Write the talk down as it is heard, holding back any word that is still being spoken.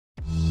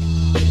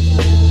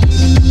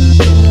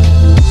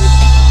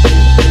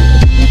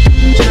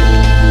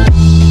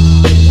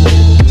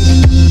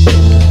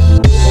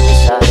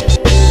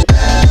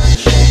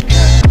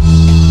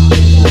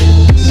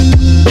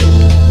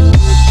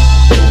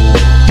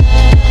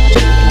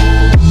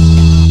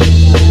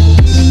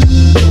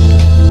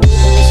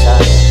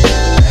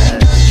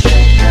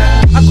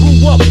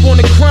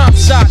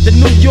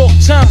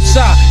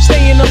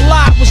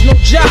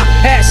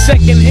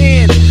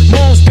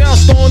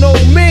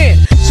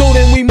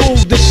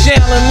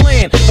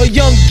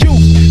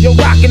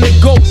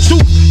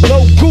tooth,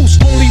 no goose.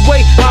 Only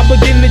way I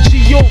begin to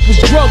G-York was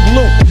drug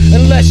loot.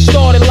 And let's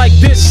start it like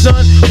this,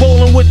 son.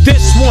 Rolling with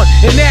this one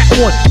and that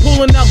one,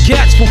 pulling out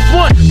gats for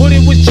fun. But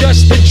it was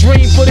just a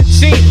dream for the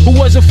team who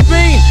was a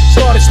fiend.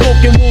 Started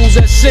smoking rules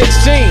at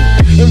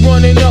 16 and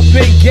running up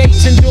big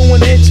gates and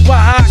doing hits for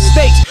high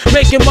stakes,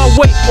 making my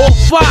way off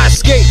fire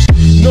escapes.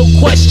 No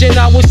question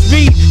I was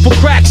speed for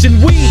cracks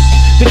and weed.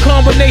 The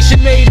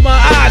combination made my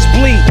eyes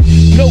bleed.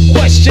 No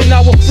question I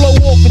would flow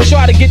off and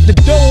try to get the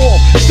dough off.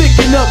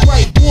 Sticking up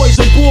right boys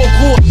on board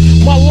court.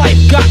 My life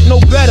got no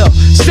better.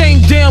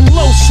 Same damn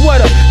low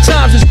sweater.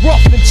 Times is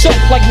rough and tough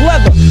like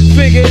leather.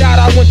 Figured out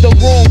I went the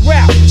wrong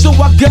route, so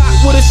I got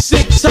with a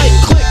sick tight